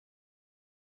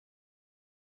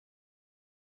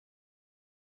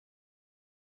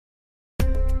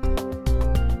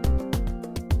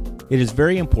It is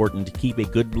very important to keep a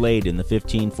good blade in the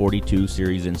 1542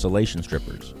 series insulation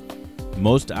strippers.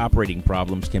 Most operating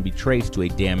problems can be traced to a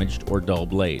damaged or dull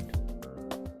blade.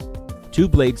 Two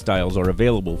blade styles are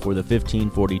available for the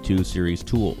 1542 series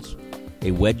tools,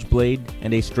 a wedge blade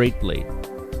and a straight blade.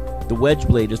 The wedge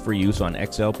blade is for use on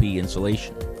XLP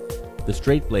insulation. The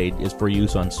straight blade is for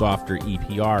use on softer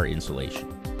EPR insulation.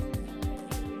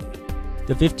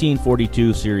 The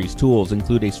 1542 series tools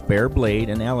include a spare blade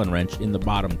and Allen wrench in the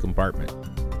bottom compartment.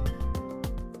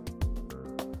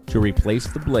 To replace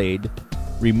the blade,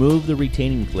 remove the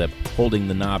retaining clip holding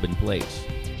the knob in place.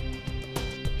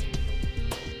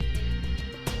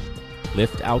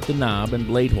 Lift out the knob and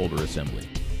blade holder assembly.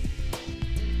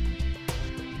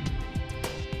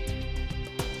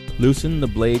 Loosen the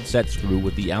blade set screw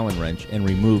with the Allen wrench and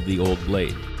remove the old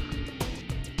blade.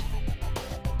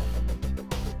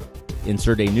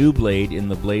 Insert a new blade in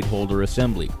the blade holder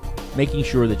assembly, making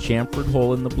sure the chamfered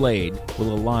hole in the blade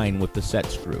will align with the set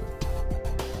screw.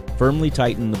 Firmly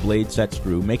tighten the blade set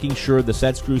screw, making sure the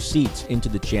set screw seats into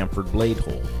the chamfered blade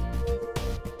hole.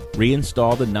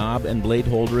 Reinstall the knob and blade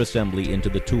holder assembly into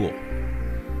the tool.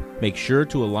 Make sure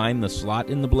to align the slot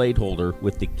in the blade holder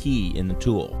with the key in the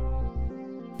tool.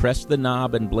 Press the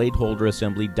knob and blade holder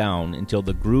assembly down until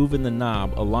the groove in the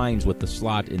knob aligns with the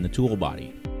slot in the tool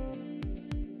body.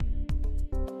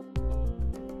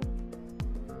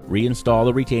 Reinstall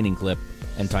the retaining clip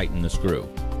and tighten the screw.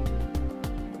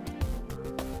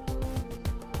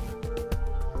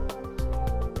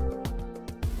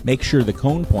 Make sure the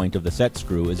cone point of the set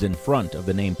screw is in front of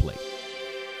the nameplate.